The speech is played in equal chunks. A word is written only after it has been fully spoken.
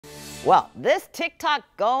Well, this TikTok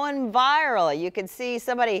going viral. You can see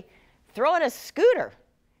somebody throwing a scooter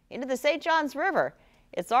into the St. Johns River.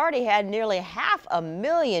 It's already had nearly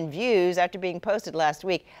 500,000 views after being posted last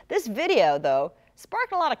week. This video, though,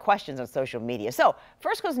 sparked a lot of questions on social media. So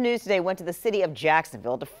First Coast News today went to the City of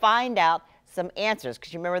Jacksonville to find out some answers,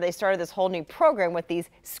 because you remember they started this whole new program with these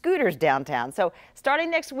scooters downtown. So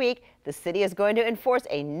starting next week, the city is going to enforce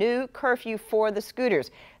a new curfew for the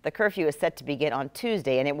scooters. The curfew is set to begin on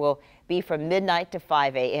Tuesday, and it will be from midnight to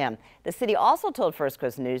 5 a.m. The city also told First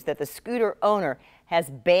Coast News that the scooter owner has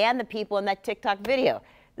banned the people in that TikTok video.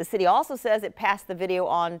 The city also says it passed the video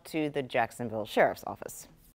on to the Jacksonville Sheriff's Office.